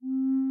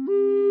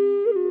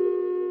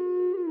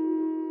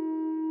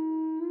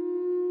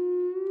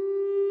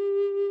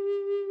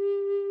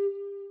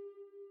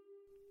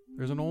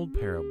old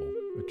parable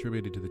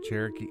attributed to the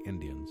Cherokee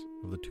Indians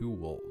of the two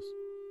wolves.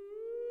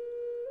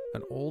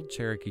 An old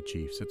Cherokee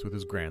chief sits with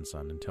his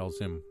grandson and tells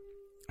him,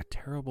 "A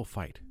terrible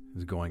fight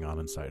is going on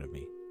inside of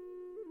me.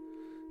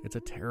 It's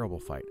a terrible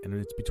fight, and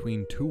it's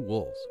between two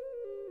wolves.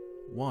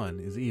 One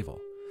is evil.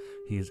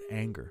 He is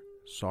anger,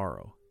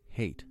 sorrow,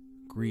 hate,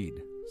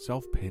 greed,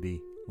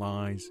 self-pity,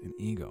 lies, and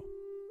ego."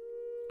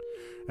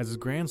 As his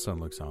grandson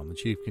looks on, the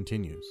chief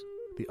continues,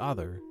 "The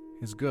other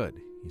is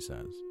good," he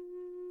says.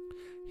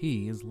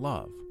 He is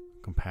love,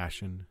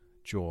 compassion,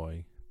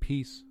 joy,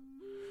 peace,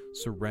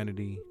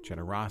 serenity,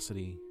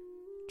 generosity,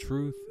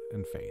 truth,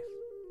 and faith.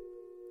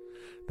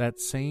 That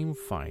same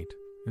fight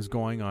is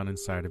going on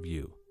inside of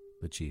you,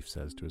 the chief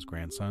says to his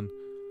grandson,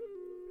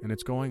 and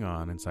it's going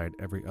on inside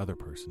every other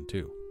person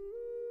too.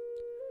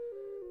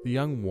 The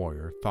young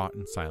warrior thought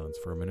in silence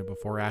for a minute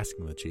before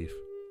asking the chief,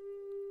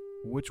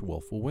 "Which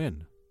wolf will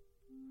win?"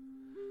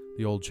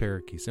 The old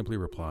Cherokee simply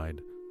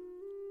replied,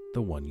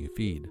 "The one you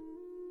feed."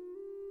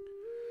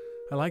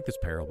 I like this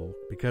parable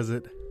because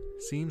it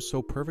seems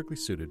so perfectly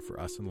suited for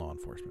us in law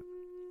enforcement.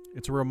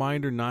 It's a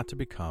reminder not to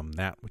become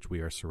that which we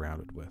are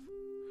surrounded with.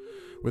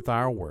 With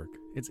our work,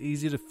 it's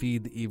easy to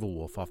feed the evil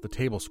wolf off the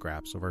table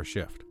scraps of our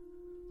shift.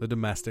 The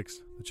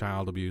domestics, the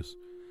child abuse,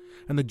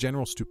 and the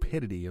general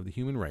stupidity of the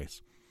human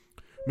race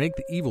make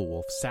the evil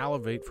wolf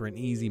salivate for an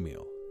easy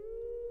meal.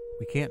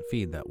 We can't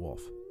feed that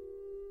wolf.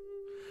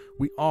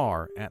 We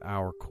are, at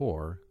our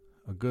core,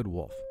 a good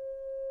wolf.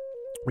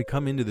 We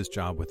come into this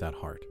job with that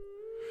heart.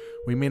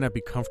 We may not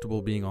be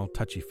comfortable being all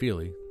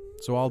touchy-feely,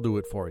 so I'll do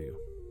it for you.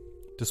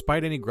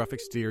 Despite any gruff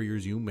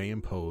exteriors you may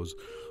impose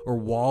or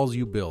walls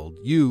you build,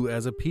 you,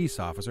 as a peace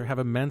officer, have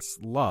immense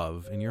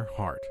love in your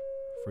heart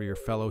for your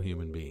fellow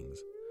human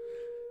beings,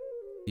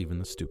 even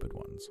the stupid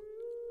ones.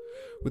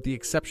 With the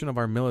exception of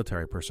our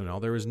military personnel,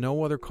 there is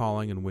no other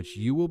calling in which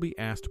you will be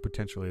asked to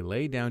potentially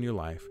lay down your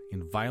life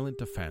in violent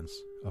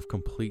defense of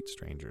complete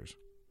strangers.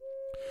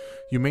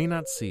 You may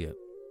not see it,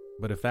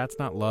 but if that's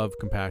not love,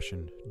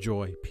 compassion,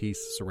 joy, peace,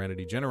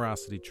 serenity,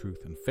 generosity,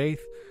 truth, and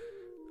faith,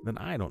 then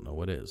I don't know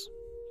what is.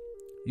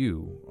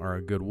 You are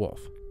a good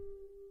wolf.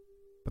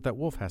 But that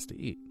wolf has to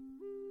eat.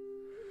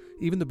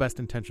 Even the best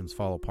intentions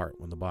fall apart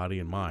when the body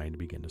and mind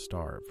begin to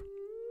starve.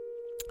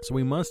 So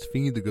we must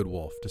feed the good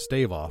wolf to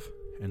stave off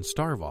and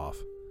starve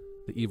off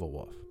the evil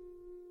wolf.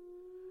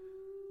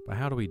 But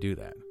how do we do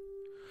that?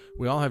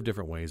 We all have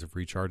different ways of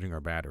recharging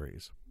our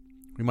batteries.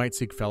 We might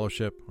seek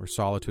fellowship or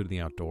solitude in the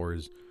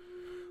outdoors.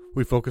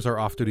 We focus our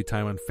off-duty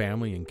time on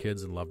family and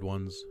kids and loved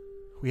ones.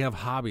 We have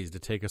hobbies to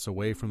take us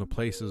away from the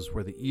places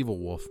where the evil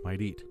wolf might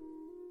eat.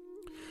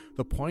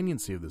 The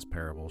poignancy of this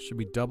parable should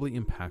be doubly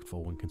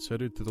impactful when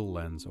considered through the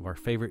lens of our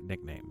favorite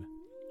nickname,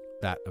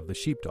 that of the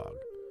sheepdog.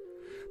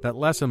 That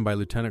lesson by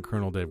Lieutenant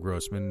Colonel Dave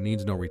Grossman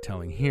needs no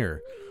retelling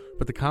here,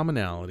 but the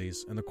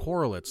commonalities and the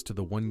correlates to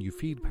the one you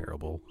feed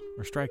parable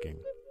are striking.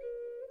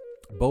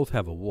 Both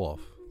have a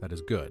wolf that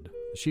is good,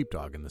 the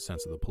sheepdog in the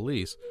sense of the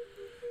police.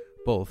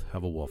 Both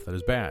have a wolf that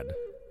is bad.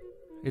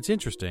 It's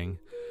interesting,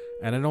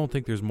 and I don't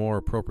think there's more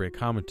appropriate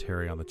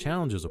commentary on the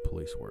challenges of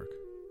police work.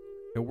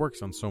 It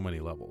works on so many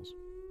levels.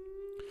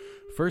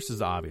 First is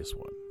the obvious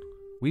one.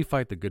 We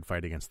fight the good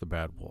fight against the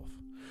bad wolf.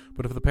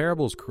 But if the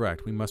parable is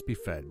correct, we must be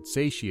fed,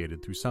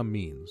 satiated through some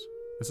means.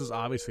 This is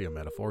obviously a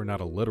metaphor, not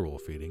a literal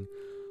feeding,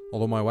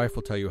 although my wife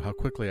will tell you how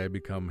quickly I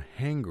become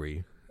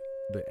hangry,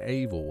 the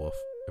evil wolf,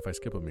 if I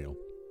skip a meal.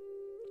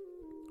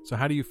 So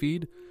how do you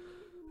feed?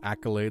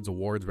 Accolades,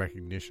 awards,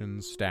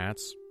 recognitions,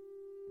 stats.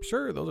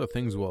 Sure, those are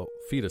things that will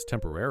feed us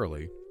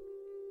temporarily.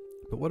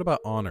 But what about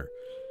honor,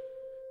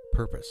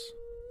 purpose,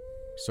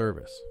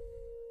 service,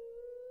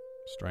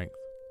 strength?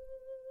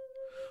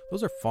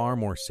 Those are far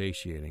more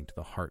satiating to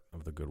the heart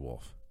of the good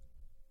wolf.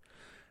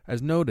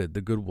 As noted, the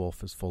good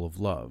wolf is full of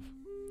love,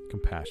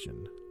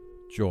 compassion,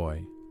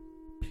 joy,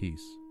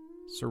 peace,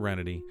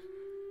 serenity,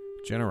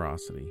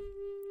 generosity,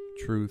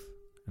 truth,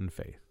 and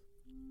faith.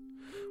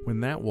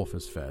 When that wolf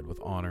is fed with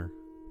honor,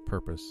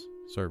 purpose,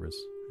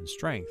 service, and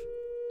strength,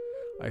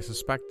 I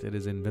suspect it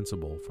is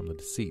invincible from the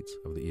deceits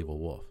of the evil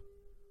wolf.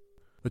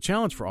 The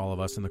challenge for all of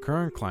us in the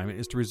current climate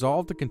is to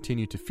resolve to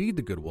continue to feed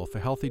the good wolf a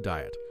healthy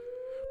diet.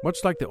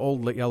 Much like the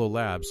old yellow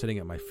lab sitting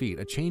at my feet,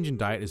 a change in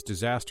diet is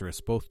disastrous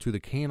both to the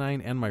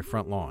canine and my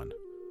front lawn.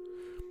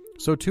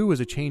 So too is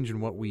a change in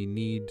what we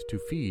need to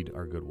feed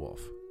our good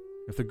wolf.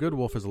 If the good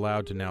wolf is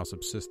allowed to now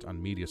subsist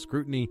on media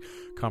scrutiny,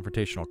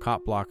 confrontational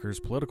cop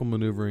blockers, political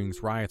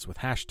maneuverings, riots with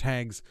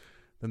hashtags,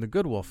 then the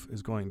good wolf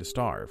is going to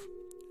starve,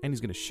 and he's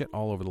going to shit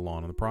all over the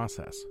lawn in the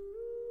process.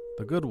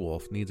 The good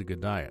wolf needs a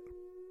good diet.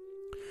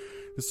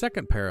 The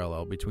second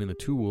parallel between the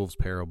two wolves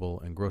parable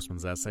and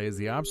Grossman's essay is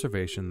the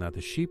observation that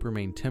the sheep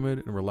remain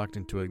timid and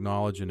reluctant to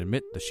acknowledge and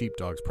admit the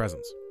sheepdog's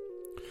presence.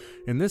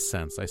 In this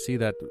sense, I see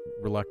that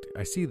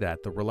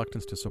the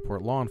reluctance to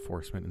support law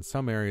enforcement in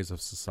some areas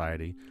of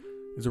society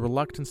is a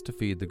reluctance to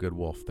feed the good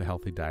wolf the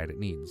healthy diet it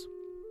needs.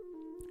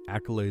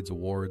 Accolades,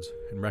 awards,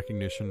 and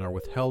recognition are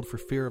withheld for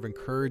fear of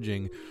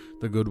encouraging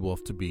the good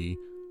wolf to be,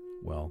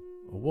 well,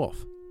 a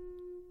wolf.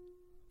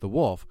 The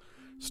wolf,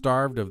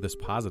 starved of this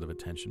positive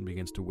attention,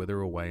 begins to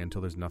wither away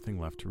until there's nothing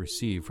left to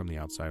receive from the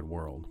outside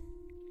world.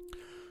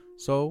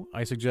 So,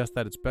 I suggest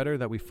that it's better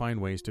that we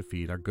find ways to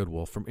feed our good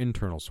wolf from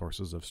internal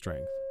sources of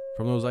strength,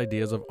 from those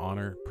ideas of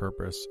honor,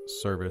 purpose,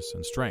 service,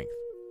 and strength.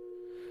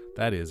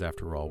 That is,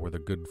 after all, where the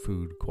good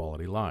food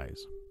quality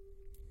lies.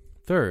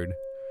 Third,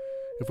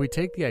 if we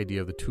take the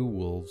idea of the two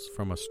wolves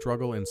from a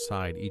struggle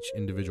inside each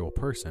individual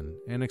person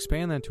and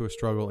expand that to a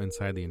struggle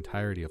inside the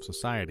entirety of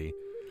society,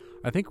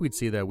 I think we'd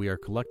see that we are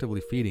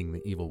collectively feeding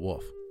the evil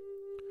wolf.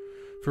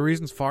 For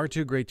reasons far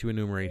too great to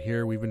enumerate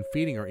here, we've been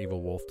feeding our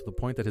evil wolf to the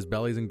point that his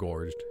belly's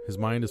engorged, his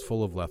mind is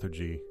full of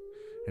lethargy,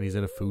 and he's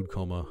in a food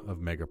coma of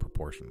mega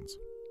proportions.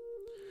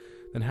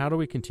 Then how do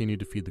we continue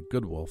to feed the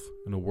good wolf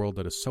in a world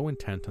that is so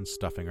intent on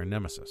stuffing our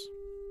nemesis?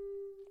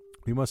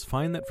 We must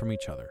find that from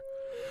each other,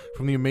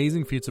 from the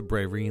amazing feats of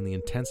bravery and the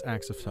intense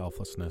acts of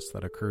selflessness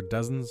that occur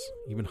dozens,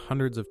 even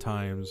hundreds of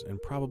times,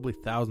 and probably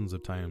thousands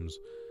of times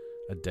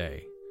a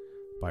day,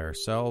 by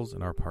ourselves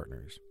and our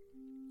partners.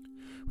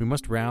 We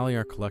must rally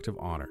our collective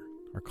honor,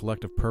 our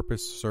collective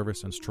purpose,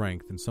 service, and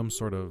strength in some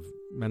sort of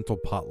mental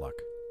potluck.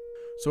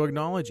 So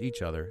acknowledge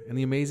each other and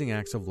the amazing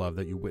acts of love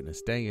that you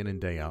witness day in and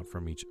day out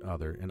from each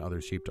other and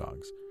other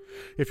sheepdogs.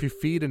 If you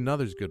feed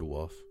another's good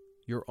wolf,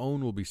 your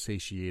own will be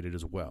satiated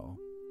as well.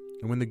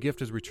 And when the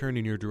gift is returned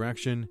in your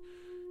direction,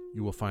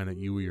 you will find that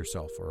you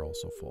yourself are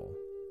also full.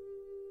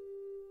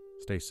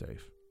 Stay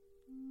safe.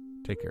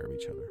 Take care of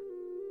each other.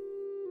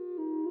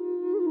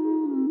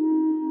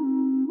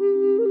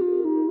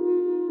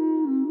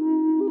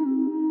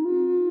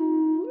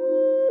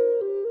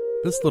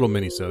 This little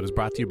minisode is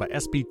brought to you by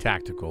SB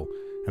Tactical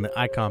and the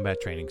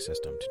iCombat training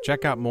system. To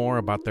check out more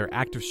about their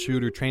active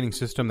shooter training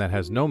system that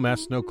has no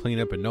mess, no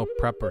cleanup, and no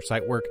prep or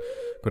site work,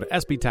 go to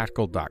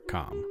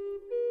sbtactical.com.